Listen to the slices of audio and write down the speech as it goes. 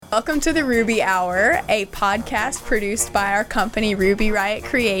Welcome to the Ruby Hour, a podcast produced by our company, Ruby Riot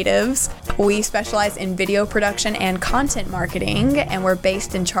Creatives. We specialize in video production and content marketing, and we're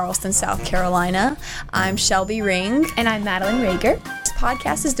based in Charleston, South Carolina. I'm Shelby Ring. And I'm Madeline Rager. This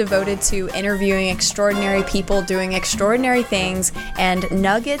podcast is devoted to interviewing extraordinary people doing extraordinary things and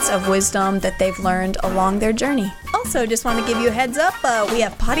nuggets of wisdom that they've learned along their journey. Also, just want to give you a heads up, we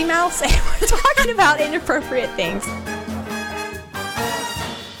have potty mouths and we're talking about inappropriate things.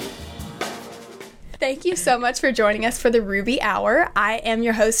 Thank you so much for joining us for the Ruby Hour. I am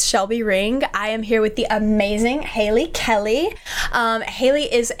your host, Shelby Ring. I am here with the amazing Haley Kelly.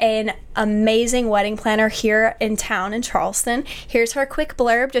 Haley is an amazing wedding planner here in town in Charleston. Here's her quick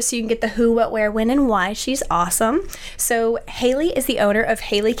blurb just so you can get the who, what, where, when, and why. She's awesome. So Haley is the owner of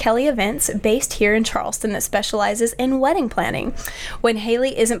Haley Kelly Events based here in Charleston that specializes in wedding planning. When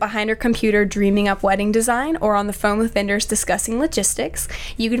Haley isn't behind her computer dreaming up wedding design or on the phone with vendors discussing logistics,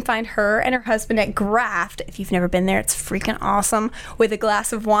 you can find her and her husband at Graft. If you've never been there, it's freaking awesome, with a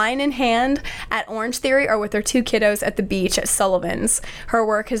glass of wine in hand at Orange Theory or with their two kiddos at the beach at Sullivan's. Her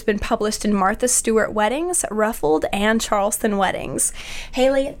work has been published in Martha Stewart Weddings, Ruffled, and Charleston Weddings.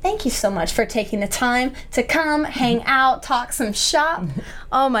 Haley, thank you so much for taking the time to come, hang out, talk some shop.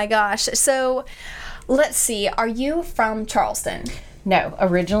 Oh my gosh. So let's see, are you from Charleston? No,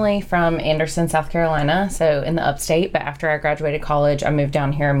 originally from Anderson, South Carolina, so in the upstate, but after I graduated college, I moved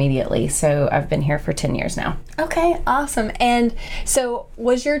down here immediately, so I've been here for 10 years now. Okay, awesome. And so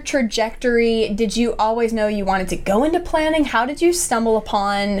was your trajectory, did you always know you wanted to go into planning? How did you stumble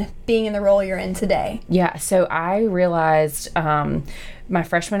upon being in the role you're in today? Yeah, so I realized my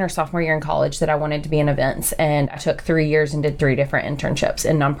freshman or sophomore year in college that I wanted to be in events, and I took 3 years and did 3 different internships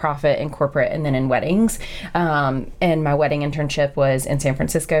in nonprofit, in corporate, and then in weddings. And my wedding internship was in San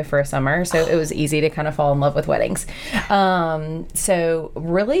Francisco for a summer, so it was easy to kind of fall in love with weddings. So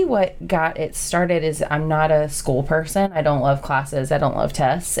really what got it started is I'm not a school person. I don't love classes. I don't love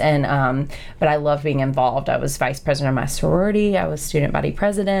tests. And but I love being involved. I was vice president of my sorority. I was student body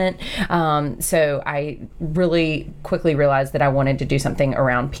president. So I really quickly realized that I wanted to do something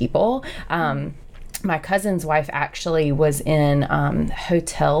around people. My cousin's wife actually was in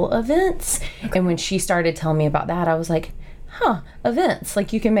hotel events. Okay. And when she started telling me about that, I was like, events,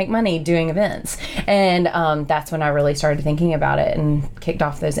 like you can make money doing events. And that's when I really started thinking about it and kicked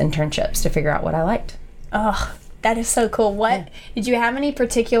off those internships to figure out what I liked. Oh, that is so cool. Did you have any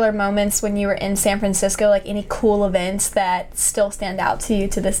particular moments when you were in San Francisco, like any cool events that still stand out to you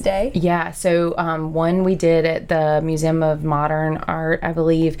to this day? Yeah, so one we did at the Museum of Modern Art, I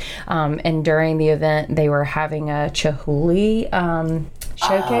believe, and during the event they were having a Chihuly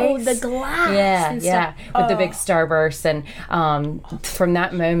showcase. Oh, the glass. Yeah, with the big starburst. And from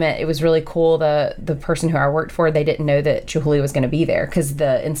that moment, it was really cool. The person who I worked for, they didn't know that Chihuly was going to be there because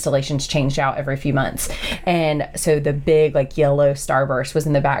the installations changed out every few months. And so the big like yellow starburst was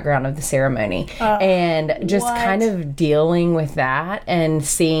in the background of the ceremony. And just kind of dealing with that and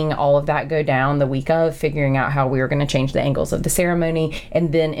seeing all of that go down the week of, figuring out how we were going to change the angles of the ceremony,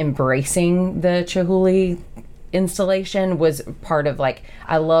 and then embracing the Chihuly installation was part of like,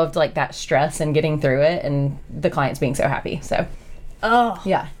 I loved like that stress and getting through it and the clients being so happy. So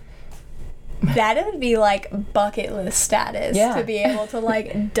yeah, that would be like bucket list status to be able to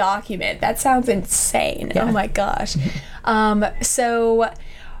like document. That sounds insane. Oh my gosh. So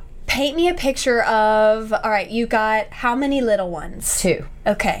paint me a picture of, all right, you got how many little ones? 2.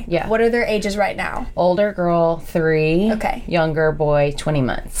 Okay. Yeah. What are their ages right now? Older girl 3. Okay. Younger boy 20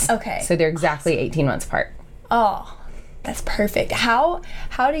 months. Okay. So they're exactly 18 months apart. Oh, that's perfect. How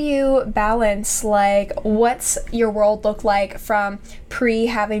do you balance, like, what's your world look like from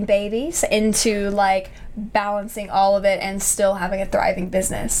having babies into like balancing all of it and still having a thriving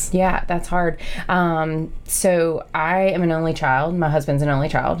business? Yeah, that's hard. So I am an only child. My husband's an only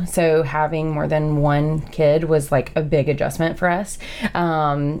child. So having more than one kid was like a big adjustment for us.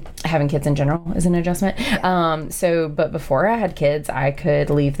 Having kids in general is an adjustment. But before I had kids, I could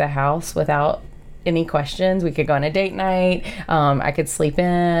leave the house without any questions. We could go on a date night. I could sleep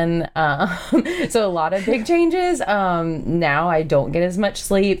in. So a lot of big changes. Now I don't get as much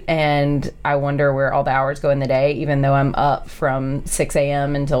sleep, and I wonder where all the hours go in the day, even though I'm up from 6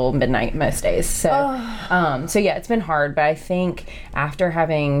 a.m. until midnight most days. So yeah, it's been hard, but I think after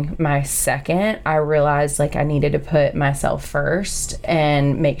having my second, I realized like I needed to put myself first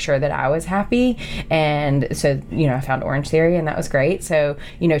and make sure that I was happy. And so, I found Orange Theory, and that was great. So,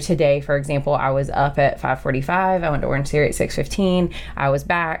 today, for example, I was up at 5:45. I went to Orange Theory at 6:15. I was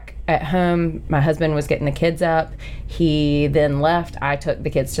back at home. My husband was getting the kids up. He then left. I took the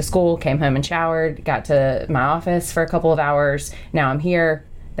kids to school, came home and showered, got to my office for a couple of hours. Now I'm here.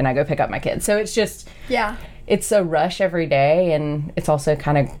 then I go pick up my kids. So it's just, Yeah. it's a rush every day, and it's also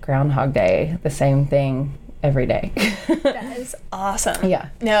kind of Groundhog Day, the same thing every day. That is awesome. Yeah.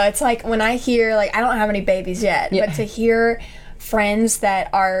 No, it's like when I hear, like, I don't have any babies yet, Yeah. but to hear friends that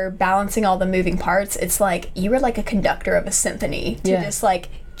are balancing all the moving parts, it's like you were like a conductor of a symphony to Yeah. just like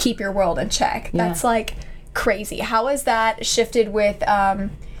keep your world in check. Yeah. That's like crazy. How has that shifted with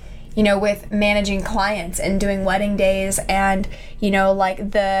with managing clients and doing wedding days, and like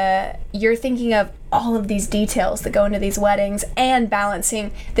you're thinking of all of these details that go into these weddings and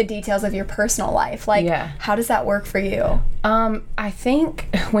balancing the details of your personal life, like Yeah. how does that work for you? I think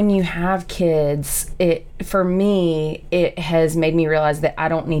when you have kids, for me, it has made me realize that I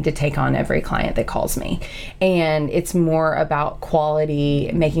don't need to take on every client that calls me. And it's more about quality,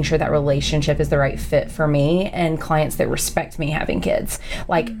 making sure that relationship is the right fit for me, and clients that respect me having kids.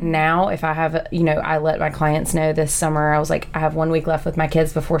 Like now, if I have, I let my clients know this summer, I was like, I have 1 week left with my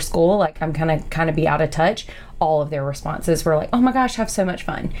kids before school. Like I'm kind of be out of touch. All of their responses were like, oh my gosh, have so much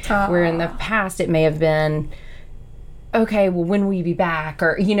fun. Where in the past, it may have been, okay, well, when will you be back?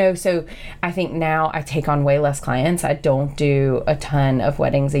 Or, so I think now I take on way less clients. I don't do a ton of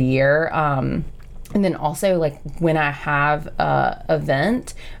weddings a year. And then also, like, when I have a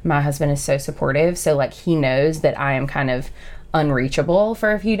event, my husband is so supportive. So, like, he knows that I am kind of unreachable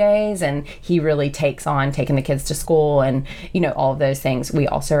for a few days, and he really takes on taking the kids to school and all of those things. We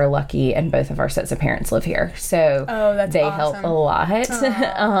also are lucky, and both of our sets of parents live here, so they help a lot.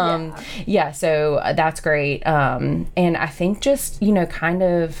 So that's great. And I think just kind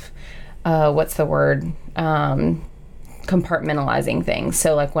of what's the word, compartmentalizing things.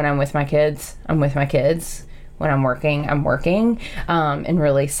 So like when I'm with my kids, I'm with my kids. When I'm working, and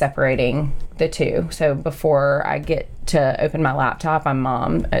really separating the two. So before I get to open my laptop, I'm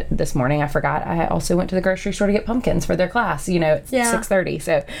mom. This morning I forgot I also went to the grocery store to get pumpkins for their class. It's 6:30.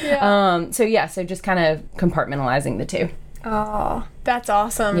 So so just kind of compartmentalizing the two. Oh, that's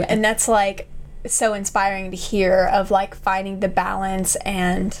awesome. Yeah. And that's like so inspiring to hear, of like finding the balance.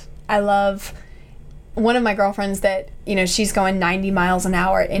 And I love one of my girlfriends that, she's going 90 miles an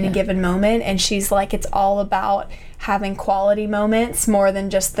hour at any given moment. And she's like, it's all about having quality moments more than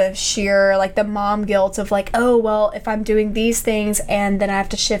just the sheer, like the mom guilt of like, oh, well, if I'm doing these things and then I have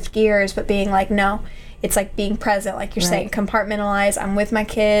to shift gears, but being like, no, it's like being present, like you're saying, compartmentalize. I'm with my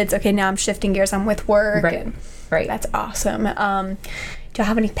kids. Okay, now I'm shifting gears. I'm with work. Right. That's awesome. Do you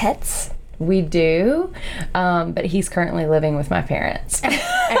have any pets? We do, but he's currently living with my parents.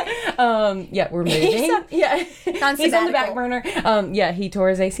 We're moving. He's on the back burner. He tore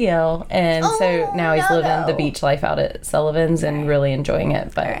his ACL, and so now he's living the beach life out at Sullivan's and really enjoying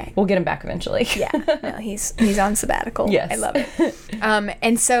it. But we'll get him back eventually. He's on sabbatical. Yes, I love it.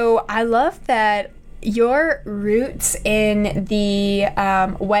 And so I love that your roots in the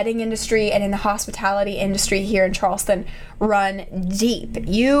wedding industry and in the hospitality industry here in Charleston run deep.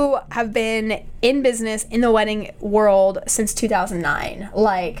 You have been in business in the wedding world since 2009.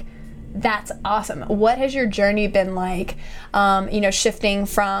 Like, that's awesome. What has your journey been like, shifting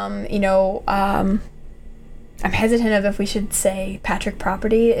from, I'm hesitant of if we should say Patrick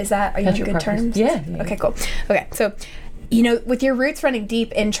Property. Are you on good terms? Yeah. Okay, cool. Okay, so with your roots running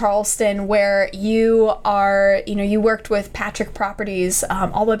deep in Charleston, where you are, you worked with Patrick Properties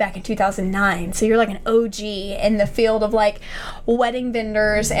all the way back in 2009. So you're like an OG in the field of like wedding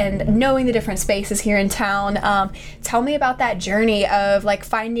vendors and knowing the different spaces here in town. Tell me about that journey of like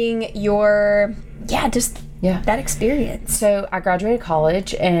finding your, that experience. So I graduated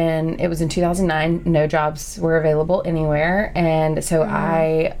college, and it was in 2009. No jobs were available anywhere. And so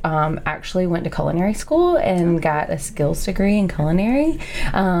I actually went to culinary school and got a skills degree in culinary.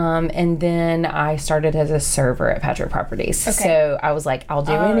 And then I started as a server at Patrick Properties. Okay. So I was like, I'll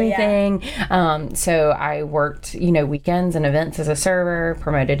do anything. Yeah. So I worked, weekends and events as a server,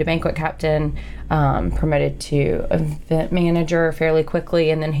 promoted to banquet captain, promoted to event manager fairly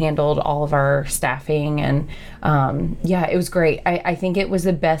quickly, and then handled all of our staffing. And it was great. I think it was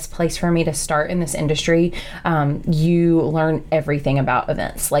the best place for me to start in this industry. You learn everything about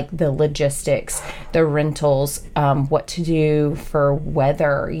events, like the logistics, the rentals, what to do for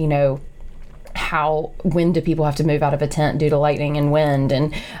weather, when do people have to move out of a tent due to lightning and wind,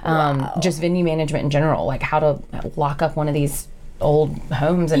 and just venue management in general, like how to lock up one of these old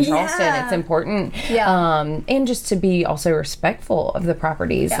homes in Charleston. It's important. And just to be also respectful of the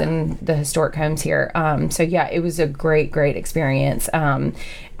properties and the historic homes here. It was a great experience.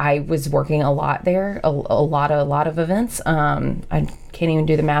 I was working a lot there, a lot of events. I can't even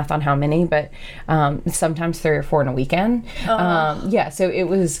do the math on how many, but sometimes 3 or 4 in a weekend. So it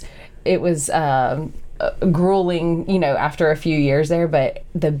was grueling, after a few years there, but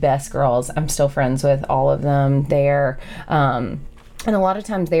the best girls. I'm still friends with all of them there. And a lot of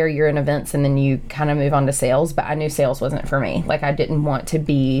times there you're in events and then you kind of move on to sales, but I knew sales wasn't for me. Like, I didn't want to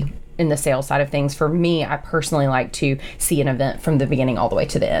be in the sales side of things. For me, I personally like to see an event from the beginning all the way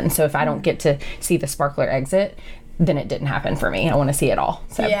to the end. So if I don't get to see the sparkler exit, then it didn't happen for me. I want to see it all.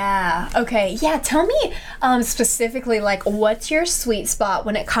 So. Yeah. Okay. Yeah. Tell me specifically, like, what's your sweet spot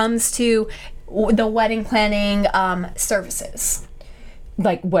when it comes to the wedding planning services?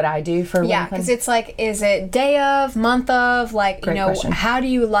 Like what I do for yeah, because it's like, is it day of, month of, like, Great question. How do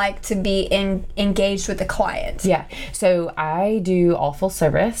you like to be engaged with the client? Yeah, so I do all full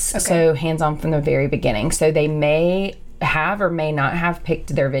service, so hands-on from the very beginning. So they may have or may not have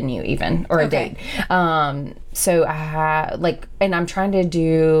picked their venue even, or a date. So I have, and I'm trying to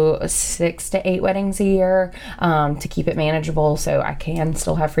do 6 to 8 weddings a year to keep it manageable so I can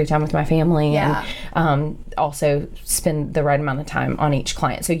still have free time with my family and also spend the right amount of time on each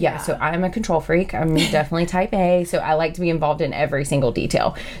client. So so I'm a control freak. I'm definitely type A, so I like to be involved in every single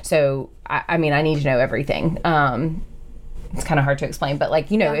detail. So I mean, I need to know everything. It's kind of hard to explain, but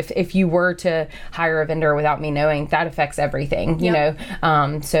if you were to hire a vendor without me knowing, that affects everything, you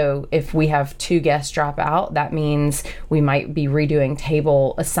know? So if we have 2 guests drop out, that means we might be redoing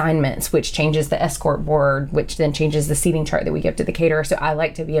table assignments, which changes the escort board, which then changes the seating chart that we give to the caterer. So I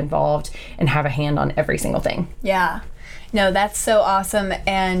like to be involved and have a hand on every single thing. Yeah. No, that's so awesome.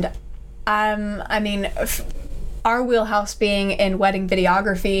 And I mean, our wheelhouse being in wedding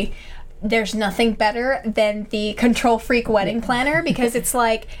videography, there's nothing better than the control freak wedding planner, because it's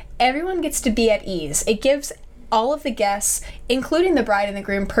like everyone gets to be at ease. It gives all of the guests, including the bride and the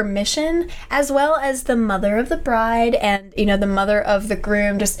groom, permission, as well as the mother of the bride and, the mother of the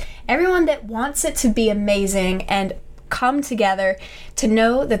groom, just everyone that wants it to be amazing and come together to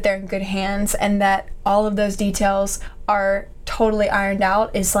know that they're in good hands and that all of those details are totally ironed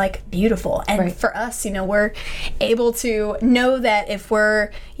out is like beautiful. And for us, we're able to know that if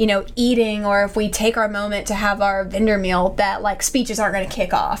we're, eating, or if we take our moment to have our vendor meal, that like speeches aren't going to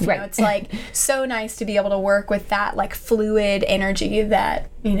kick off. It's like so nice to be able to work with that like fluid energy that,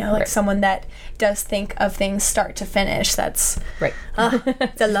 like someone that does think of things start to finish. That's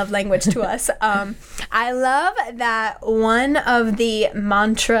it's a love language to us. I love that one of the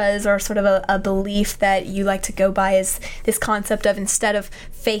mantras or sort of a belief that you like to go by is this concept of, instead of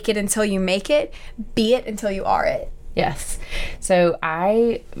fake it until you make it, be it until you are it. Yes. So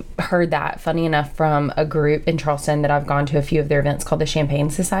I heard that, funny enough, from a group in Charleston that I've gone to a few of their events called the Champagne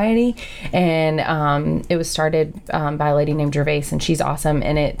Society. And it was started by a lady named Gervais, and she's awesome.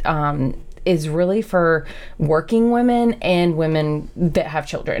 And it is really for working women and women that have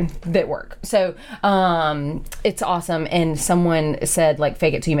children that work. So it's awesome. And someone said, like,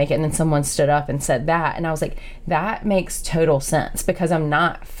 fake it till you make it. And then someone stood up and said that. And I was like, that makes total sense, because I'm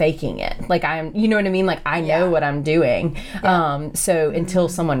not faking it. Like, I'm, you know what I mean? Like, I know what I'm doing. So until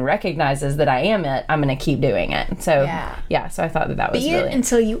someone recognizes that I am it, I'm going to keep doing it. So so I thought that was Be really... it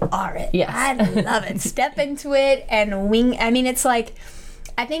until you are it. Yes. I love it. Step into it and wing. I mean, it's like,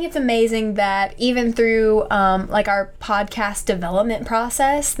 I think it's amazing that even through like our podcast development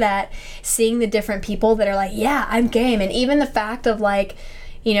process, that seeing the different people that are like, yeah, I'm game. And even the fact of like,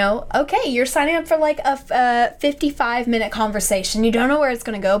 okay, you're signing up for like a 55-minute conversation. You don't know where it's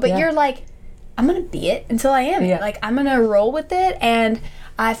going to go, but you're like, I'm going to be it until I am it. Like, I'm going to roll with it. And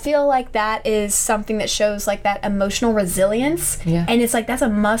I feel like that is something that shows like that emotional resilience. And it's like, that's a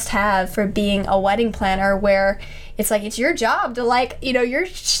must have for being a wedding planner, where it's like, it's your job to like, you're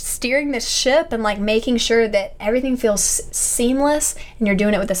steering this ship and like making sure that everything feels seamless, and you're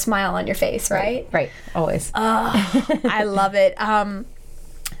doing it with a smile on your face, right? Right. Always. I love it.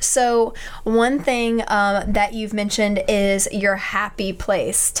 So one thing that you've mentioned is your happy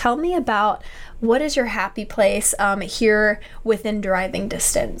place. Tell me about, what is your happy place here within driving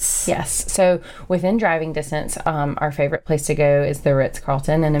distance? Yes. So within driving distance, our favorite place to go is the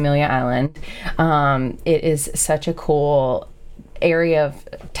Ritz-Carlton in Amelia Island. It is such a cool area of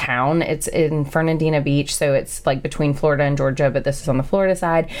town. It's in Fernandina Beach, so it's like between Florida and Georgia, but this is on the Florida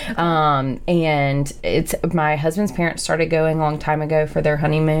side. And it's, my husband's parents started going a long time ago for their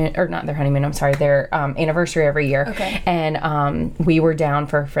honeymoon, or not their honeymoon, I'm sorry, their anniversary every year. And we were down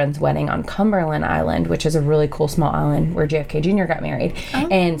for a friend's wedding on Cumberland Island, which is a really cool small island where JFK Jr. got married.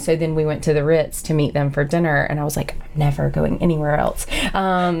 And so then we went to the Ritz to meet them for dinner, and I was like, I'm never going anywhere else.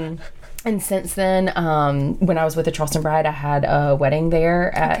 And since then, when I was with the Charleston Bride, I had a wedding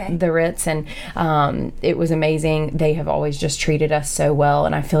there at the Ritz, and it was amazing. They have always just treated us so well,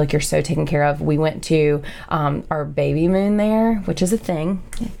 and I feel like you're so taken care of. We went to our Babymoon there, which is a thing.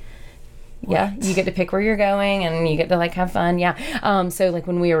 Yeah, you get to pick where you're going and you get to like have fun. Yeah. So like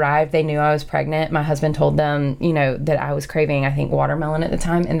when we arrived, they knew I was pregnant. My husband told them, you know, that I was craving, I think, watermelon at the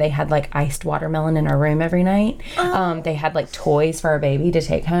time, and they had like iced watermelon in our room every night. They had like toys for our baby to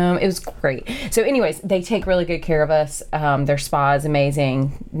take home. It was great. So anyways, they take really good care of us. Their spa is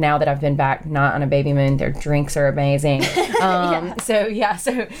amazing. Now that I've been back, not on a baby moon, their drinks are amazing. So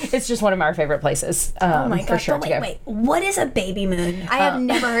it's just one of my favorite places. Oh my for gosh! sure. But wait, what is a baby moon? I have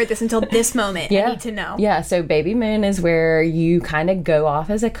never heard this until this moment. I need to know. Yeah, so baby moon is where you kind of go off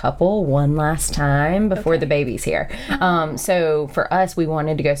as a couple one last time before the baby's here. So for us, we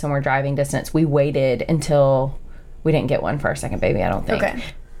wanted to go somewhere driving distance. We waited until we didn't get one for our second baby, I don't think. Okay.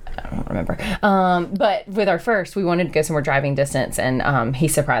 I don't remember. But with our first, we wanted to go somewhere driving distance, and he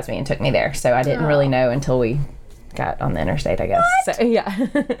surprised me and took me there. So I didn't really know until we got on the interstate, I guess. What? So yeah.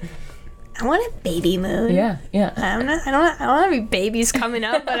 I want a baby moon. Yeah. I don't want to be babies coming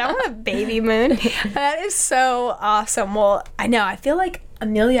up, but I want a baby moon. That is so awesome. Well, I know. I feel like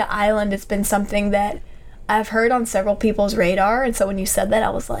Amelia Island has been something that I've heard on several people's radar, and so when you said that, I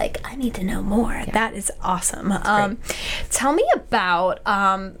was like, I need to know more. Yeah. That is awesome. Tell me about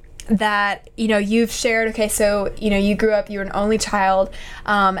that, you know, you've shared, okay, so, you know, you grew up, you were an only child,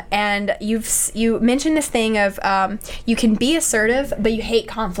 and you mentioned this thing of you can be assertive, but you hate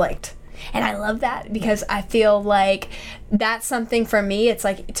conflict. And I love that because I feel like that's something for me. It's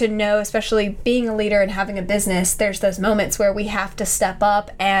like to know, especially being a leader and having a business, there's those moments where we have to step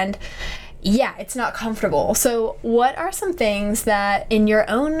up and it's not comfortable. So what are some things that in your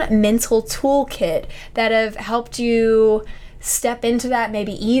own mental toolkit that have helped you step into that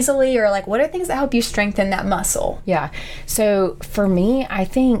maybe easily, or like what are things that help you strengthen that muscle? Yeah. So for me, I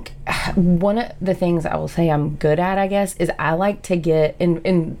think one of the things I will say I'm good at, I guess, is I like to get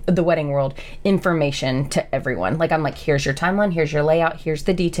in the wedding world information to everyone. Like I'm like, here's your timeline, here's your layout, here's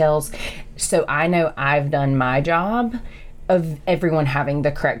the details. So I know I've done my job of everyone having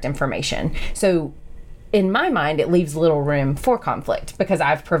the correct information. So in my mind, it leaves little room for conflict because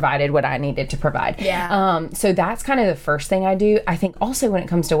I've provided what I needed to provide. Yeah. So that's kind of the first thing I do. I think also when it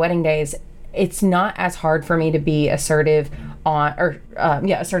comes to wedding days, it's not as hard for me to be assertive on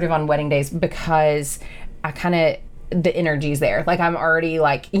wedding days because I kind of, the energy's there. Like I'm already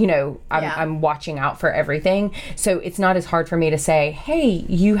like, you know, I'm watching out for everything. So it's not as hard for me to say, hey,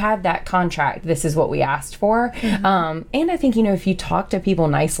 you had that contract. This is what we asked for. Mm-hmm. And I think, you know, if you talk to people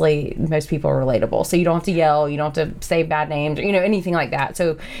nicely, most people are relatable. So you don't have to yell, you don't have to say bad names, or, you know, anything like that.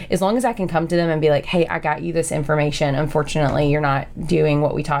 So as long as I can come to them and be like, hey, I got you this information. Unfortunately, you're not doing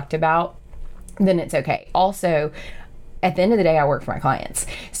what we talked about, then it's okay. Also, at the end of the day, I work for my clients.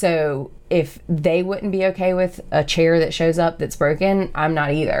 So if they wouldn't be okay with a chair that shows up that's broken, I'm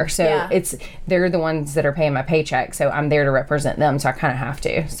not either. So they're the ones that are paying my paycheck. So I'm there to represent them. So I kind of have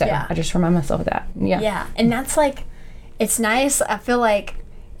to. So I just remind myself of that. Yeah. And that's like, it's nice. I feel like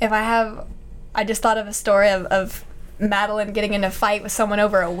I just thought of a story of Madeline getting in a fight with someone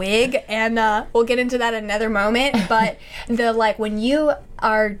over a wig, and we'll get into that in another moment. But when you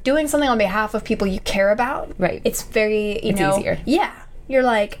are doing something on behalf of people you care about, right? It's very it's easier. Yeah, you're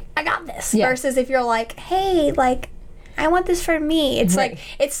like, I got this. Yeah. Versus if you're like, hey, like, I want this for me. It's right. Like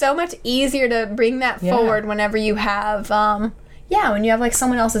it's so much easier to bring that forward whenever you have when you have like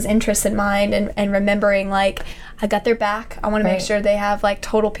someone else's interest in mind and remembering like I got their back. I want to make sure they have like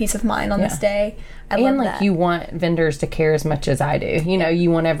total peace of mind on this day. I love that. You want vendors to care as much as I do. You know,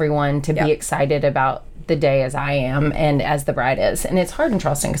 you want everyone to be excited about the day as I am and as the bride is. And it's hard and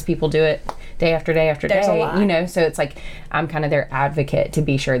trusting because people do it day after day after There's day. A lot. You know, so it's like I'm kind of their advocate to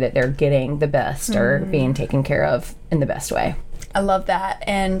be sure that they're getting the best or being taken care of in the best way. I love that.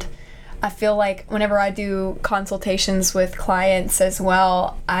 And I feel like whenever I do consultations with clients as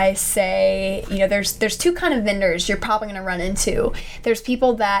well, I say, you know, there's two kind of vendors you're probably going to run into. There's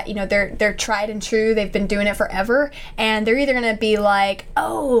people that, you know, they're tried and true. They've been doing it forever. And they're either going to be like,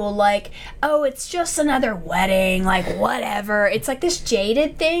 oh, it's just another wedding, like whatever. It's like this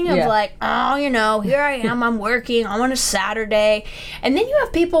jaded thing of like, oh, you know, here I am, I'm working, I'm on a Saturday. And then you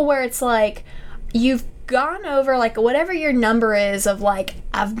have people where it's like, you've gone over like whatever your number is of like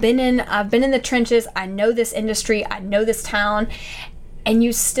I've been in the trenches, I know this industry, I know this town, and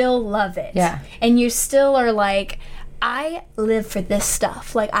you still love it. Yeah. And you still are like, I live for this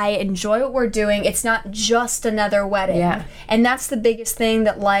stuff. Like I enjoy what we're doing. It's not just another wedding. Yeah. And that's the biggest thing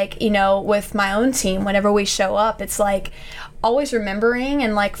that like, you know, with my own team, whenever we show up, it's like always remembering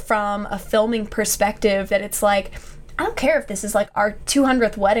and like from a filming perspective that it's like I don't care if this is like our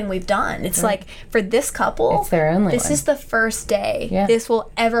 200th wedding we've done. It's like for this couple, it's their only this one. is the first day Yeah. this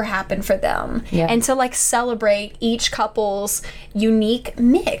will ever happen for them. Yeah. And to like celebrate each couple's unique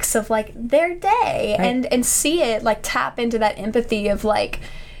mix of like their day and see it, like tap into that empathy of like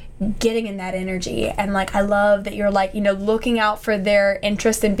getting in that energy. And like I love that you're like, you know, looking out for their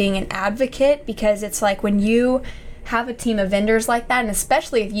interest and being an advocate, because it's like when you have a team of vendors like that, and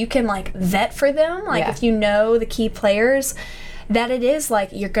especially if you can like vet for them, like if you know the key players, that it is like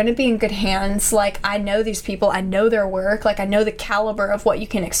you're going to be in good hands. Like I know these people, I know their work, like I know the caliber of what you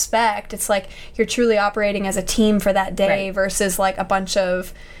can expect. It's like you're truly operating as a team for that day versus like a bunch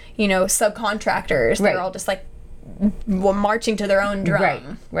of, you know, subcontractors. They're all just like marching to their own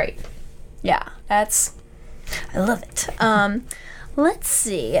drum. Right. Yeah, I love it. Let's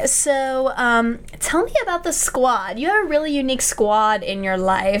see. So, tell me about the squad. You have a really unique squad in your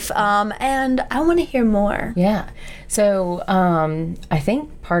life, and I want to hear more. Yeah. So, I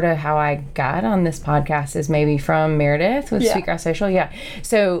think part of how I got on this podcast is maybe from Meredith with Sweetgrass Social. Yeah.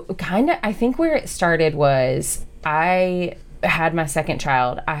 So, I think where it started was I had my second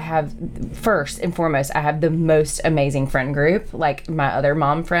child. I have, first and foremost, I have the most amazing friend group, like my other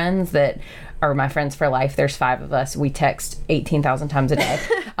mom friends that are my friends for life. There's 5 of us. We text 18,000 times a day.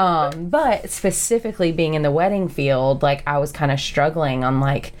 But specifically being in the wedding field, like I was kind of struggling on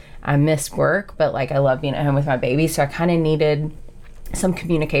like, I miss work, but like I love being at home with my baby. So I kind of needed some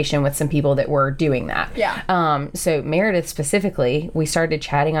communication with some people that were doing that. Yeah. So Meredith specifically, we started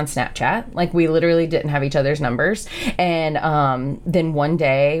chatting on Snapchat. Like we literally didn't have each other's numbers. And then one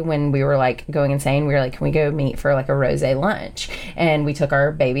day when we were like going insane, we were like, can we go meet for like a rosé lunch? And we took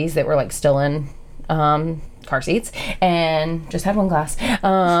our babies that were like still in car seats and just had one glass.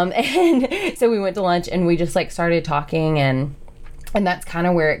 And so we went to lunch and we just like started talking, and that's kind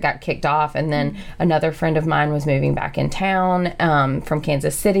of where it got kicked off. And then another friend of mine was moving back in town from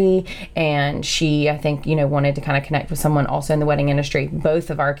Kansas City. And she, I think, you know, wanted to kind of connect with someone also in the wedding industry. Both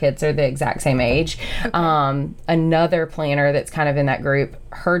of our kids are the exact same age. Okay. Another planner that's kind of in that group,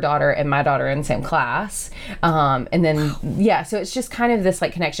 her daughter and my daughter are in the same class. And then, so it's just kind of this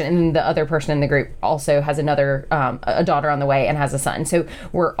like connection. And then the other person in the group also has another, a daughter on the way and has a son. So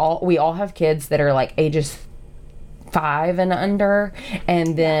we all have kids that are like ages 5 and under,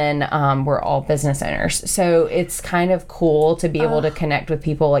 and then we're all business owners. So it's kind of cool to be able to connect with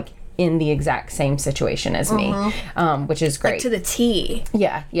people like in the exact same situation as me, which is great. Like to the T.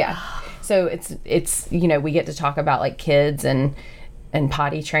 Yeah. So it's you know, we get to talk about like kids and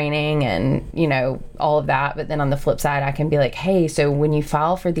potty training and, you know, all of that. But then on the flip side, I can be like, hey, so when you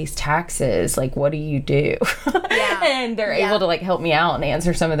file for these taxes, like, what do you do? Yeah. And they're able to like help me out and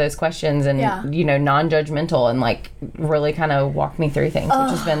answer some of those questions and, you know, non-judgmental and like really kind of walk me through things,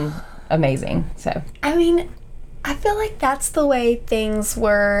 which has been amazing. So, I mean, I feel like that's the way things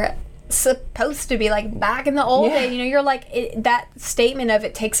were supposed to be, like back in the old day. You know, you're like that statement of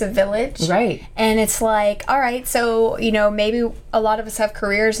it takes a village, right? And it's like, all right, so you know, maybe a lot of us have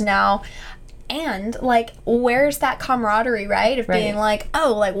careers now, and like where's that camaraderie, right, of being like,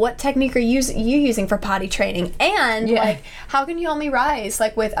 oh, like what technique are you using for potty training, and like how can you help me rise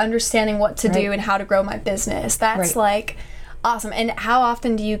like with understanding what to do and how to grow my business. That's like awesome. And how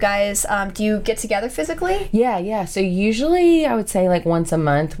often do you guys do you get together physically? Yeah. So usually I would say like once a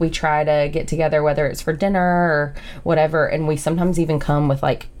month we try to get together, whether it's for dinner or whatever, and we sometimes even come with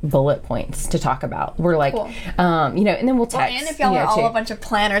like bullet points to talk about. We're like you know, and then we'll text. Well, and if y'all are all a bunch of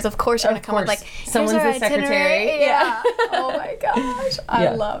planners, of course you're gonna come with like someone's the secretary. Yeah. Oh my gosh,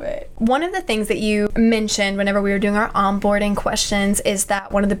 I love it. One of the things that you mentioned whenever we were doing our onboarding questions is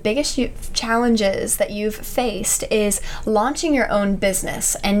that one of the biggest challenges that you've faced is launching your own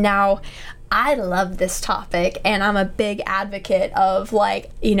business. And now I love this topic, and I'm a big advocate of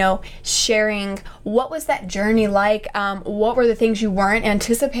like, you know, sharing what was that journey like, what were the things you weren't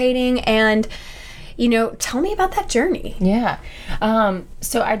anticipating, and you know, tell me about that journey.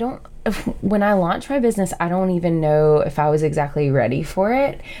 So when I launched my business, I don't even know if I was exactly ready for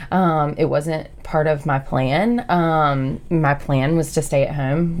it. It wasn't part of my plan. My plan was to stay at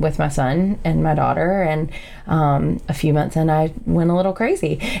home with my son and my daughter, and a few months in, I went a little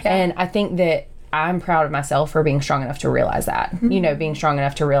crazy. And I think that I'm proud of myself for being strong enough to realize that, you know, being strong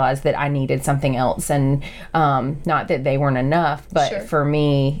enough to realize that I needed something else, and not that they weren't enough, but for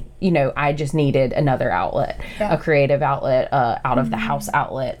me, you know, I just needed another outlet, a creative outlet, out of the house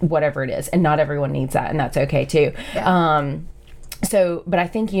outlet, whatever it is. And not everyone needs that, and that's okay too. But I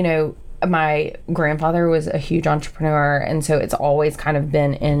think, you know, my grandfather was a huge entrepreneur, and so it's always kind of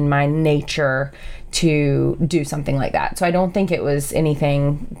been in my nature to do something like that. So I don't think it was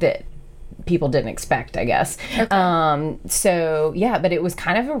anything that people didn't expect, I guess. Okay. So yeah, but it was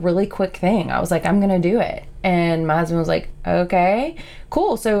kind of a really quick thing. I was like, I'm gonna do it. And my husband was like, okay,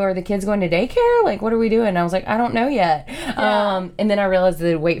 cool. So are the kids going to daycare? Like, what are we doing? And I was like, I don't know yet. Yeah. And then I realized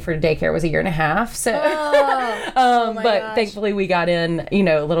the wait for daycare was 1.5 years. So, but gosh. thankfully we got in, you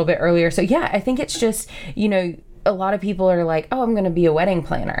know, a little bit earlier. So yeah, I think it's just, you know, a lot of people are like, oh, I'm going to be a wedding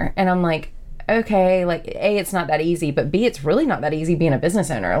planner. And I'm like, okay, like A, it's not that easy, but B, it's really not that easy being a business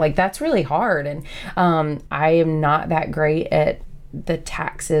owner. Like that's really hard. And I am not that great at the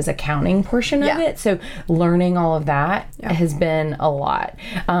taxes accounting portion of it. So learning all of that has been a lot.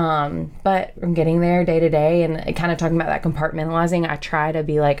 But I'm getting there day to day, and kind of talking about that compartmentalizing. I try to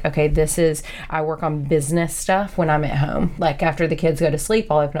be like, okay, I work on business stuff when I'm at home. Like after the kids go to sleep,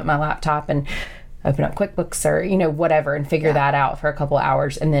 I'll open up my laptop and open up QuickBooks or, you know, whatever, and figure that out for a couple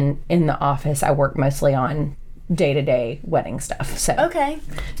hours. And then in the office, I work mostly on day-to-day wedding stuff. So okay,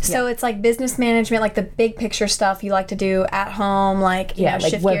 so it's like business management, like the big picture stuff you like to do at home, like you know, like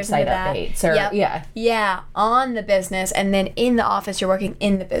shift gears into website that. updates or on the business, and then in the office you're working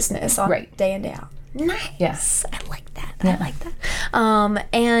in the business on day in day out. Nice. I like that. I like that.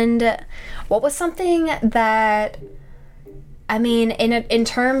 And what was something that, I mean, in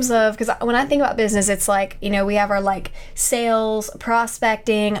terms of, because when I think about business, it's like, you know, we have our like sales,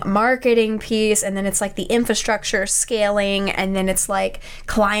 prospecting, marketing piece, and then it's like the infrastructure scaling, and then it's like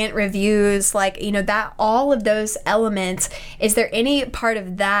client reviews, like, you know, that all of those elements. Is there any part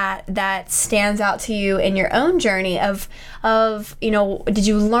of that stands out to you in your own journey of, you know, did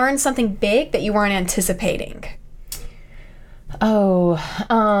you learn something big that you weren't anticipating? Oh,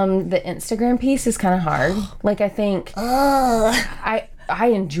 the Instagram piece is kind of hard. Like, I think I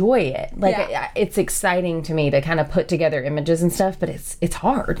enjoy it. Like, it's exciting to me to kind of put together images and stuff, but it's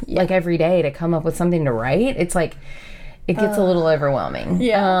hard. Like, every day to come up with something to write, it's like, it gets a little overwhelming.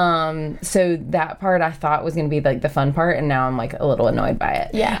 So that part I thought was going to be like the fun part, and now I'm like a little annoyed by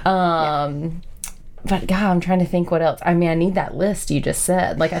it. But God, I'm trying to think what else. I mean, I need that list you just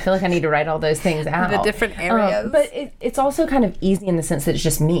said. Like, I feel like I need to write all those things out. The different areas. But it's also kind of easy in the sense that it's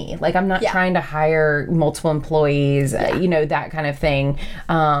just me. Like, I'm not trying to hire multiple employees, you know, that kind of thing.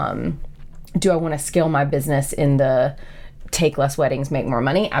 Do I want to scale my business in the take less weddings, make more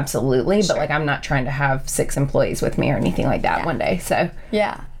money? Absolutely. But, like, I'm not trying to have 6 employees with me or anything like that one day. So,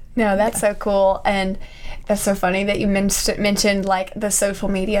 no, that's so cool. And that's so funny that you mentioned like the social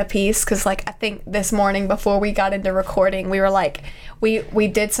media piece, because like I think this morning before we got into recording, we were like, we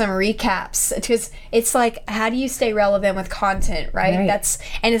did some recaps, because it's like, how do you stay relevant with content, right?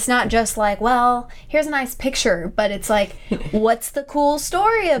 And it's not just like, well, here's a nice picture, but it's like, what's the cool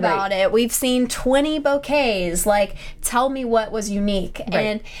story about it? We've seen 20 bouquets, like tell me what was unique.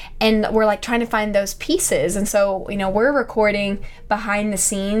 And we're like trying to find those pieces. And so, you know, we're recording behind the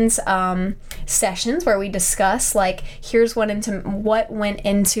scenes sessions where we discuss like, here's what went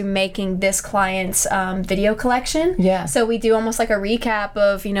into making this client's video collection. So we do almost like a recap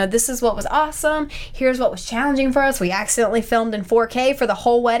of, you know, this is what was awesome, here's what was challenging for us, we accidentally filmed in 4K for the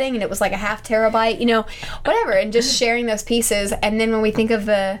whole wedding and it was like a 0.5 terabyte, you know, whatever, and just sharing those pieces. And then when we think of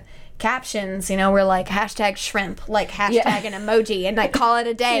the captions, you know, we're like hashtag shrimp, like hashtag an emoji, and like call it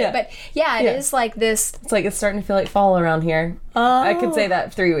a day. But it is like this, it's like it's starting to feel like fall around here. I could say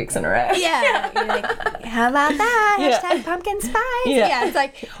that 3 weeks in a row. You're like, how about that? Hashtag pumpkin spice. It's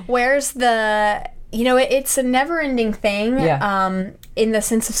like, where's the, you know, it's a never-ending thing in the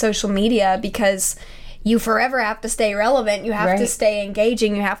sense of social media, because you forever have to stay relevant. You have to stay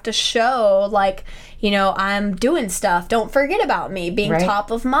engaging. You have to show, like, you know, I'm doing stuff. Don't forget about me. Being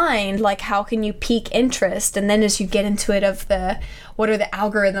top of mind. Like, how can you pique interest? And then as you get into it of what are the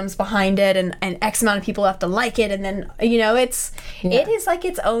algorithms behind it, and X amount of people have to like it. And then, you know, it is like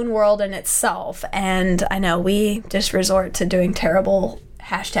its own world in itself. And I know we just resort to doing terrible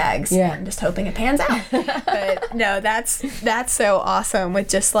hashtags and just hoping it pans out. But no, that's so awesome with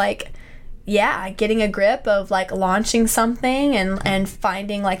just like, getting a grip of like launching something and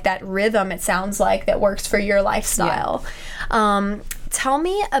finding like that rhythm, it sounds like, that works for your lifestyle. Tell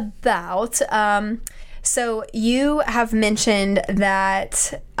me about, so you have mentioned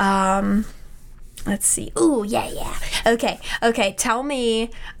that, let's see. Ooh, Okay. Tell me,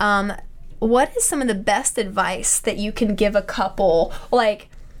 what is some of the best advice that you can give a couple, like,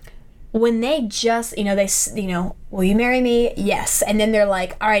 when they just, you know, will you marry me? Yes. And then they're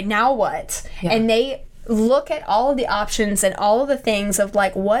like, all right, now what? And they look at all of the options and all of the things of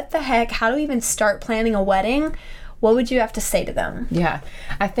like, what the heck? How do we even start planning a wedding? What would you have to say to them?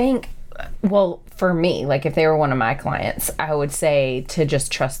 I think Well, for me, like if they were one of my clients, I would say to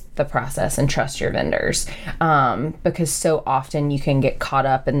just trust the process and trust your vendors. Because so often you can get caught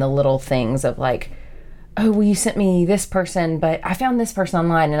up in the little things of like, oh, well, you sent me this person, but I found this person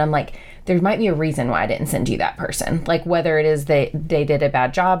online. And I'm like, there might be a reason why I didn't send you that person. Like whether it is they did a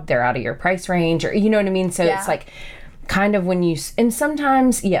bad job, they're out of your price range, or you know what I mean? So it's like kind of when you, and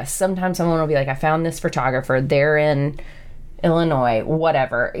sometimes, yes, sometimes someone will be like, I found this photographer, they're in Illinois,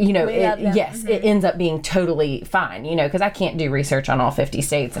 whatever, you know, it ends up being totally fine, you know, because I can't do research on all 50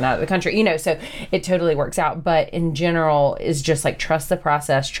 states and out of the country, you know, so it totally works out. But in general, is just like trust the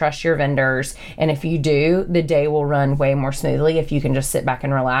process, trust your vendors. And if you do, the day will run way more smoothly if you can just sit back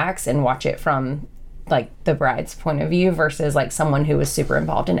and relax and watch it from like the bride's point of view versus like someone who is super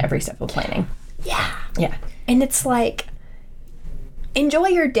involved in every step of planning. Yeah. And it's like, enjoy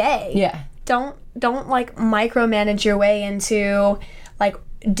your day. Yeah. Don't like micromanage your way into like,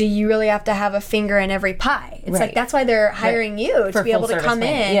 do you really have to have a finger in every pie? It's like that's why they're hiring you to be able to come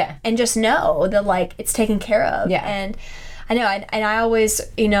in and just know that like it's taken care of. Yeah. And I know, and I always,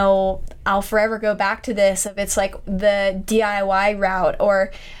 you know, I'll forever go back to this if it's like the DIY route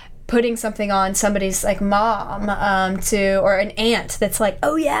or putting something on somebody's like mom or an aunt that's like,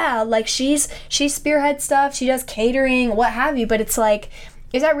 oh yeah, like she spearheads stuff, she does catering, what have you, but it's like,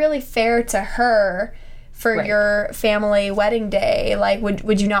 is that really fair to her for your family wedding day? Like,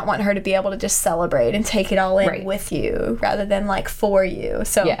 would you not want her to be able to just celebrate and take it all in with you rather than like for you?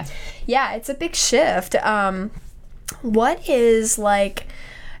 So yeah, it's a big shift. What is like,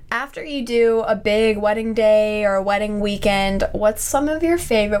 after you do a big wedding day or a wedding weekend, what's some of your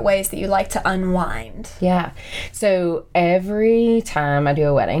favorite ways that you like to unwind? Yeah. So every time I do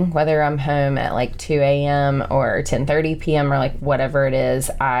a wedding, whether I'm home at like 2 a.m. or 10:30 p.m. or like whatever it is,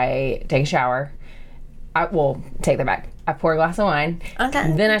 I take a shower. Take that back. I pour a glass of wine.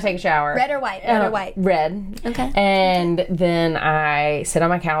 Okay. Then I take a shower. Red or white? Red or white? Red. Okay. And then I sit on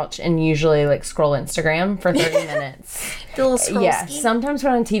my couch and usually like scroll Instagram for 30 minutes. The little scroll ski? Sometimes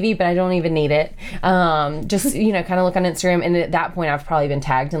put on TV, but I don't even need it. Just, you know, kind of look on Instagram. And at that point, I've probably been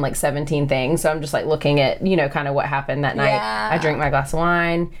tagged in like 17 things. So I'm just like looking at, you know, kind of what happened that night. Yeah. I drink my glass of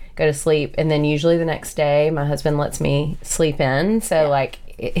wine, go to sleep. And then usually the next day, my husband lets me sleep in. So like,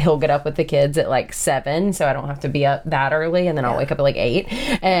 he'll get up with the kids at like 7, so I don't have to be up that early, and then I'll wake up at like 8.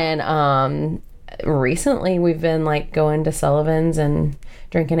 And recently we've been like going to Sullivan's and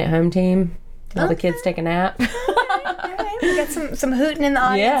drinking at home team while the kids take a nap. All right. We got some hooting in the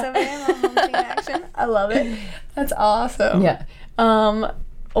audience over there. A little home team action. I love it. That's awesome. Yeah.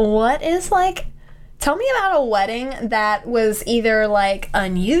 What is like, tell me about a wedding that was either like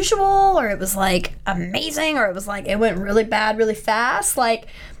unusual or it was like amazing or it was like it went really bad really fast. Like,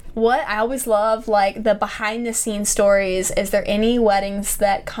 what I always love like the behind the scenes stories. Is there any weddings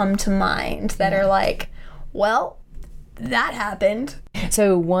that come to mind that are like, well, that happened?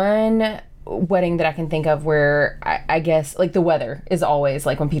 So one wedding that I can think of where I guess like the weather is always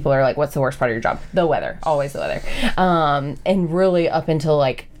like when people are like, what's the worst part of your job? The weather. Always the weather. And really up until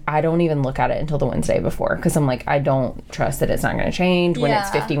like, I don't even look at it until the Wednesday before because I'm like, I don't trust that it's not going to change. When it's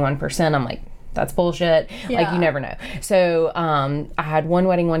 51%, I'm like, that's bullshit. Like, you never know. So I had one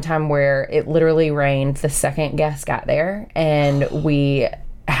wedding one time where it literally rained the second guest got there, and we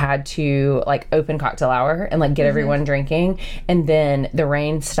had to like open cocktail hour and like get everyone drinking, and then the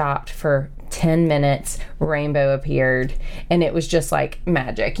rain stopped for 10 minutes, rainbow appeared, and it was just like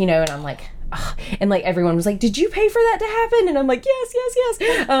magic, you know. And I'm like, ugh. And like everyone was like, did you pay for that to happen? And I'm like, yes.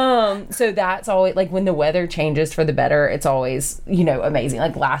 So that's always like when the weather changes for the better, it's always, you know, amazing.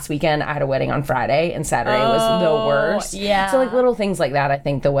 Like last weekend I had a wedding on Friday and Saturday was the worst. So like little things like that, I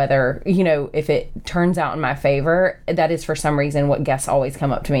think the weather, you know, if it turns out in my favor, that is for some reason what guests always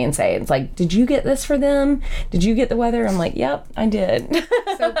come up to me and say. It's like, did you get this for them? Did you get the weather? I'm like, yep, I did.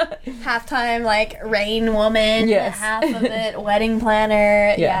 So halftime like rain woman, half of it wedding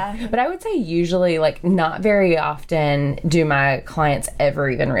planner. But I would say usually like not very often do my clients ever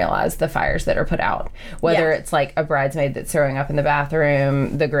even realize the fires that are put out, whether it's like a bridesmaid that's throwing up in the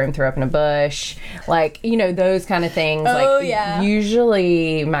bathroom, the groom threw up in a bush, like, you know, those kind of things.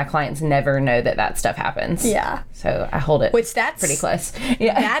 Usually my clients never know that stuff happens. So I hold it pretty close.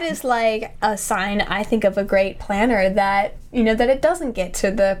 That is like a sign, I think, of a great planner, that, you know, that it doesn't get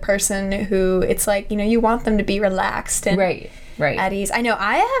to the person who it's like, you know, you want them to be relaxed and at ease. I know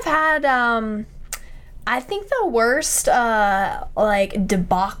I have had I think the worst like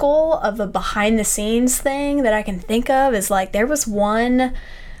debacle of a behind the scenes thing that I can think of is like there was one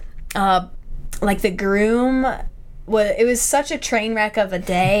like the groom it was such a train wreck of a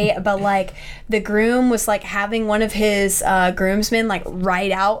day, but like the groom was like having one of his groomsmen like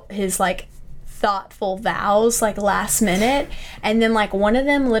write out his like thoughtful vows like last minute, and then like one of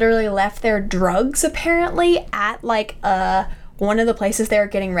them literally left their drugs apparently at like one of the places they were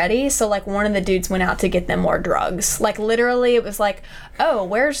getting ready. So like one of the dudes went out to get them more drugs. Like literally it was like, oh,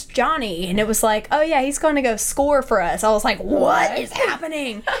 where's Johnny? And it was like, oh yeah, he's going to go score for us. I was like, what is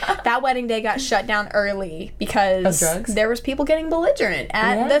happening? That wedding day got shut down early because there was people getting belligerent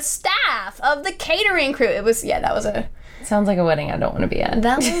at the staff of the catering crew. It was, that was a... Sounds like a wedding I don't want to be at.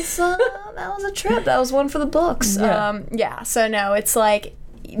 That was a trip. That was one for the books. So no, it's like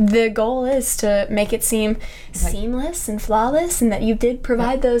the goal is to make it seem seamless and flawless, and that you did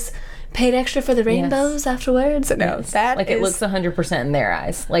provide those paid extra for the rainbows afterwards. No, that like it looks 100% in their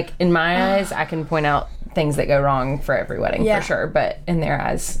eyes. Like in my eyes, I can point out things that go wrong for every wedding for sure, but in their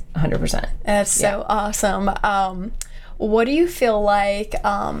eyes, 100%. That's so awesome. What do you feel like?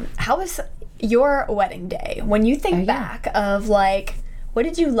 How was your wedding day? When you think back of like, what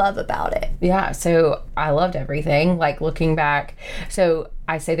did you love about it? Yeah, so I loved everything. Like looking back, so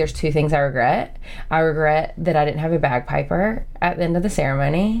I say there's two things I regret. I regret that I didn't have a bagpiper at the end of the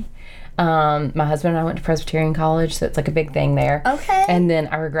ceremony. My husband and I went to Presbyterian College, so it's like a big thing there. Okay. And then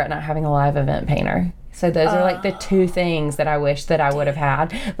I regret not having a live event painter. So those are like the two things that I wish that I would have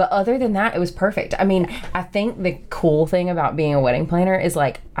had. But other than that, it was perfect. I mean, I think the cool thing about being a wedding planner is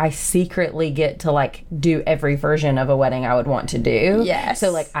like I secretly get to like do every version of a wedding I would want to do. Yes. So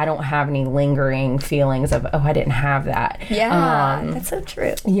like I don't have any lingering feelings of, oh, I didn't have that. Yeah, that's so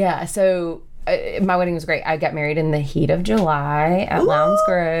true. Yeah, so... my wedding was great. I got married in the heat of July at Lowndes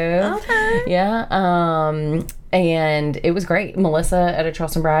Grove. Okay. Yeah. And it was great. Melissa at A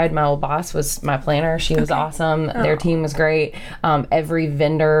Charleston Bride, my old boss, was my planner. She was awesome. Their team was great. Every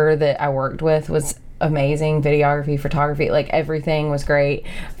vendor that I worked with was amazing. Videography, photography, like everything was great.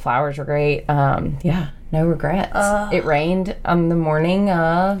 Flowers were great. No regrets. It rained on the morning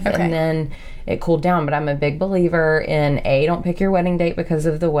of, and then it cooled down. But I'm a big believer in A, don't pick your wedding date because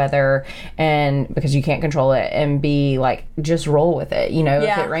of the weather and because you can't control it, and B, like just roll with it. You know,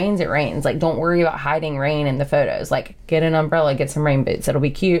 if it rains, it rains. Like don't worry about hiding rain in the photos. Like get an umbrella, get some rain boots. It'll be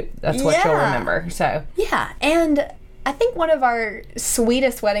cute. That's what you'll remember. So and I think one of our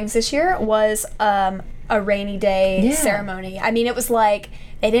sweetest weddings this year was a rainy day ceremony. I mean, it was like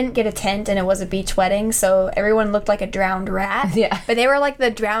they didn't get a tent and it was a beach wedding, so everyone looked like a drowned rat. Yeah. But they were like the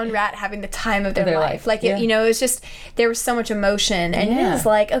drowned rat having the time of their life. Like, it, you know, it was just, there was so much emotion. And it was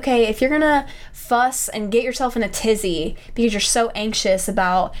like, okay, if you're going to fuss and get yourself in a tizzy because you're so anxious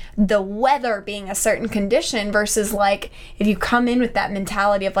about the weather being a certain condition versus like, if you come in with that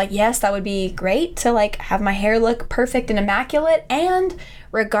mentality of like, yes, that would be great to like have my hair look perfect and immaculate, and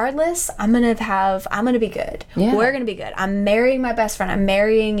regardless, I'm gonna be good. We're gonna be good. I'm marrying my best friend. I'm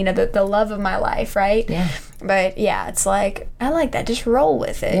marrying, you know, the love of my life, right? Yeah. But yeah, it's like, I like that. Just roll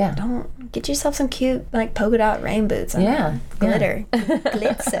with it. Yeah. Don't get yourself some cute like polka dot rain boots. Glitter.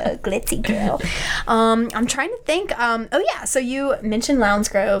 Glitzy girl. I'm trying to think. So you mentioned Lowndes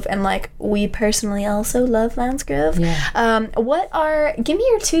Grove, and like we personally also love Lowndes Grove. Give me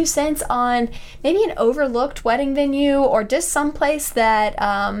your 2 cents on maybe an overlooked wedding venue or just someplace that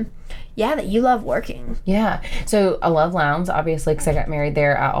that you love working. Yeah. So I love Lowndes, obviously, because I got married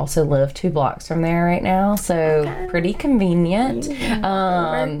there. I also live 2 blocks from there right now, so pretty convenient.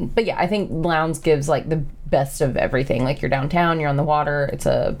 But yeah, I think Lowndes gives like the best of everything. Like you're downtown, you're on the water, it's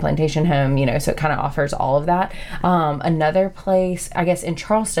a plantation home, you know, so it kind of offers all of that. Another place, I guess in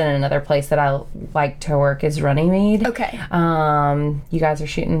Charleston, another place that I like to work is Runnymede. Okay. You guys are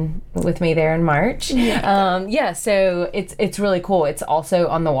shooting with me there in March. So it's really cool. It's also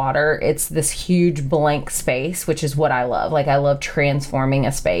on the water. It's this huge blank space, which is what I love. Like I love transforming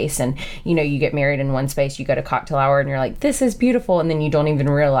a space, and you know, you get married in one space, you go to cocktail hour and you're like, this is beautiful, and then you don't even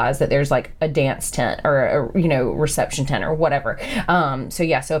realize that there's like a dance tent or a reception tent or whatever. So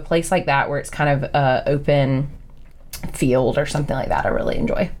a place like that where it's kind of open field or something like that, I really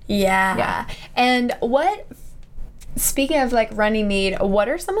enjoy. Yeah. And speaking of like Runnymede, what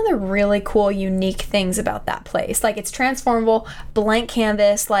are some of the really cool, unique things about that place? Like it's transformable, blank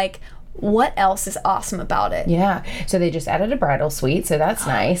canvas, like what else is awesome about it? Yeah. So they just added a bridal suite, so that's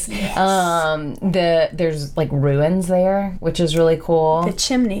nice. Yes. There's like ruins there, which is really cool. The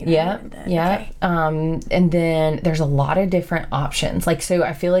chimney. Yeah. Okay. And then there's a lot of different options. Like, so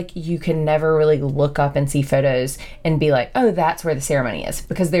I feel like you can never really look up and see photos and be like, oh, that's where the ceremony is,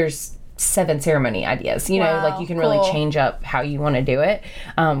 because there's 7 ceremony ideas, you know, Wow, like you can really cool. change up how you want to do it,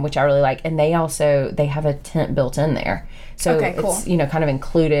 which I really like. And they have a tent built in there. So Okay, cool. it's, you know, kind of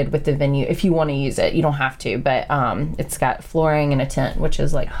included with the venue. If you want to use it, you don't have to, but it's got flooring and a tent, which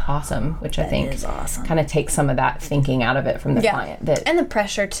is like awesome, which I think is awesome. kind of takes some of that thinking out of it from the client. And the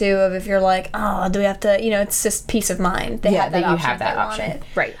pressure too of if you're like, oh, do we have to, you know, it's just peace of mind. They have that that you option have if that they want option. it.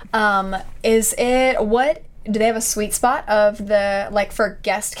 Right. Is it, what, do they have a sweet spot of the, like, for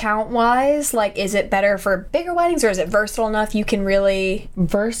guest count wise? Like, is it better for bigger weddings, or is it versatile enough you can really...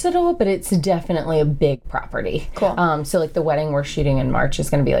 Versatile, but it's definitely a big property. Cool. So like the wedding we're shooting in March is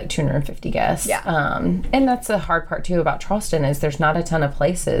going to be like 250 guests. Yeah. And that's the hard part too about Charleston is there's not a ton of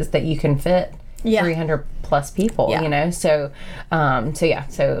places that you can fit 300 plus people, you know? So I would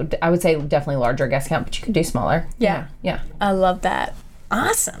say definitely larger guest count, but you could do smaller. Yeah. Yeah. I love that.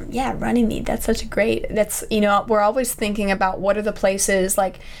 Awesome. Yeah, Runnymede. That's such a great, that's, you know, we're always thinking about what are the places,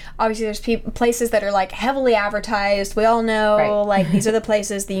 like, obviously there's places that are like heavily advertised. We all know, like, these are the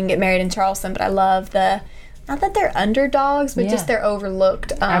places that you can get married in Charleston, but I love the, not that they're underdogs, but just they're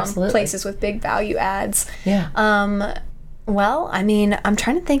overlooked places with big value adds. Yeah. Well, I mean, I'm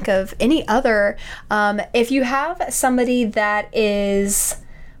trying to think of any other, if you have somebody that is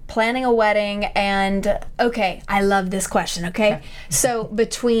planning a wedding and, okay, I love this question, okay? So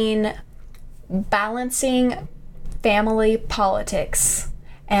between balancing family politics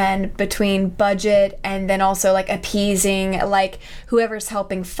and between budget and then also like appeasing like whoever's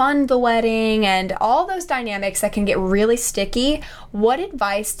helping fund the wedding and all those dynamics that can get really sticky, what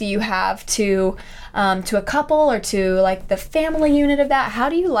advice do you have to a couple or to like the family unit of that? How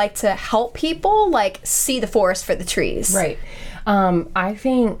do you like to help people like see the forest for the trees? Right. I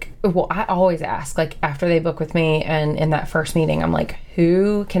think, well, I always ask, like, after they book with me and in that first meeting, I'm like,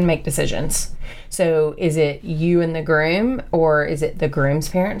 who can make decisions? So is it you and the groom, or is it the groom's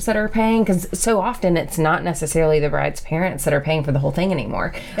parents that are paying? Because so often it's not necessarily the bride's parents that are paying for the whole thing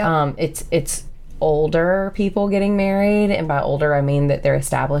anymore. Yep. It's older people getting married, and by older I mean that they're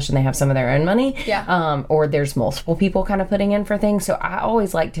established and they have some of their own money. Yeah. Or there's multiple people kind of putting in for things. So I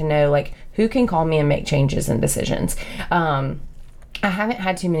always like to know, like, who can call me and make changes and decisions. I haven't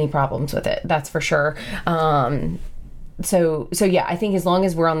had too many problems with it, that's for sure. So yeah, I think as long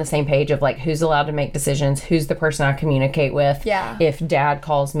as we're on the same page of like who's allowed to make decisions, who's the person I communicate with. Yeah. If dad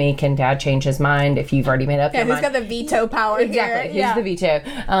calls me, can dad change his mind if you've already made up your mind? Who's got the veto power exactly. here? Who's the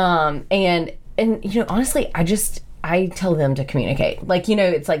veto? And you know, honestly, I tell them to communicate. Like, you know,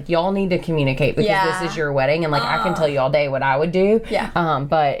 it's like y'all need to communicate because this is your wedding, and like I can tell you all day what I would do. Yeah.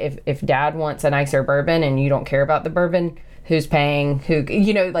 But if dad wants a nicer bourbon and you don't care about the bourbon, who's paying? Who,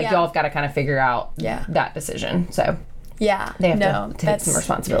 you know, like y'all have got to kind of figure out that decision. So yeah, they have to take some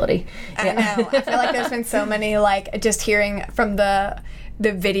responsibility. I know. I feel like there's been so many, like, just hearing from the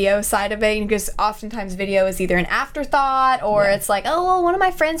video side of it, because oftentimes video is either an afterthought or it's like, oh, well, one of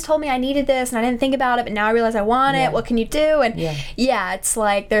my friends told me I needed this and I didn't think about it, but now I realize I want it. What can you do? And it's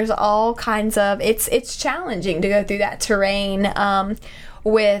like there's all kinds of, it's challenging to go through that terrain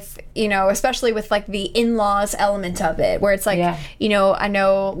with, you know, especially with like the in-laws element of it, where it's like, you know, I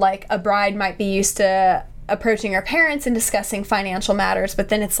know like a bride might be used to approaching her parents and discussing financial matters, but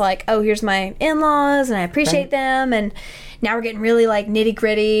then it's like, oh, here's my in-laws and I appreciate them, and now we're getting really like nitty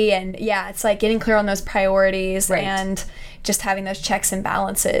gritty, and it's like getting clear on those priorities and just having those checks and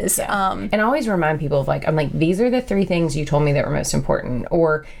balances. And I always remind people of like, I'm like, these are the 3 things you told me that were most important,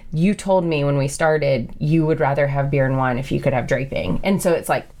 or you told me when we started you would rather have beer and wine if you could have draping. And so it's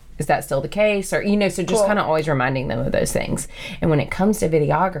like, is that still the case? Or, you know, so just kind of always reminding them of those things. And when it comes to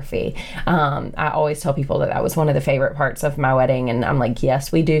videography, I always tell people that was one of the favorite parts of my wedding. And I'm like,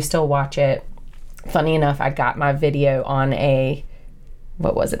 yes, we do still watch it. Funny enough, I got my video on a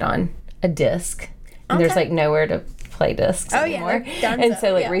disc. And there's like nowhere to play discs anymore. And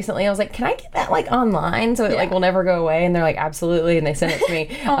so like recently I was like, can I get that like online so it like will never go away? And they're like, absolutely. And they sent it to me.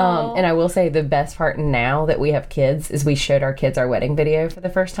 And I will say the best part now that we have kids is we showed our kids our wedding video for the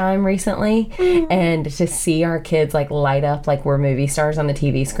first time recently. And to see our kids like light up like we're movie stars on the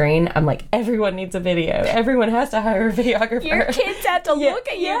TV screen, I'm like, everyone needs a video. Everyone has to hire a videographer. Your kids have to look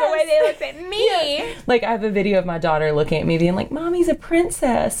at you the way they look at me. Like I have a video of my daughter looking at me being like, Mommy's a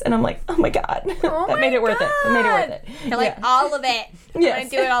princess. And I'm like, oh my God. That made it worth it. It made it worth it. You're like, all of it. I'm going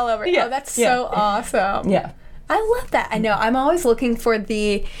to do it all over. Oh, that's so awesome. Yeah. I love that. I know. I'm always looking for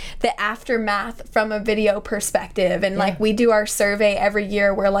the aftermath from a video perspective. And like we do our survey every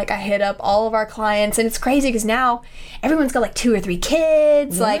year where like I hit up all of our clients, and it's crazy because now everyone's got like 2 or 3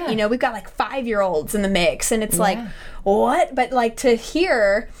 kids. Like, you know, we've got like 5-year-olds in the mix, and it's like, what? But like to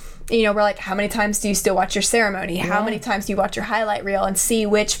hear we're like, how many times do you still watch your ceremony? How many times do you watch your highlight reel, and see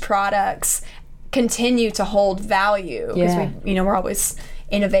which products continue to hold value? Because we're always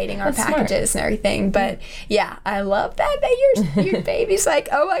innovating our packages and everything. But yeah, I love that your baby's like,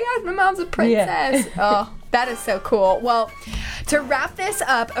 oh my gosh, my mom's a princess. Oh, that is so cool. Well, to wrap this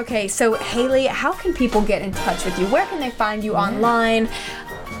up, okay, so Haley, how can people get in touch with you? Where can they find you online?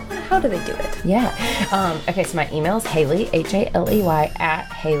 How do they do it? Yeah. Okay, so my email is Haley, Haley,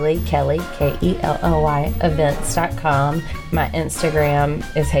 at Haley Kelly, Kelly, events.com. My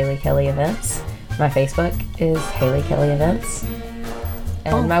Instagram is Haley Kelly Events. My Facebook is Haley Kelly Events.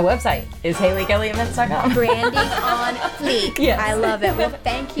 And my website is HaleyKellyEvents.com. Branding on fleek. Yes. I love it. Well,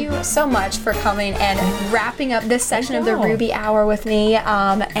 thank you so much for coming and wrapping up this session of the Ruby Hour with me.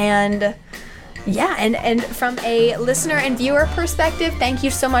 And from a listener and viewer perspective, thank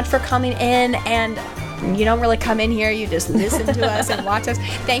you so much for coming in. And you don't really come in here, you just listen to us and watch us.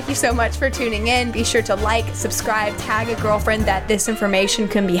 Thank you so much for tuning in. Be sure to like, subscribe, tag a girlfriend that this information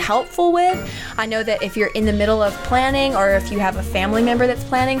can be helpful with. I know that if you're in the middle of planning, or if you have a family member that's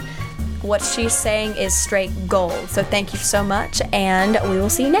planning, what she's saying is straight gold. So thank you so much, and we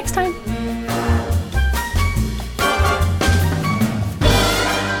will see you next time.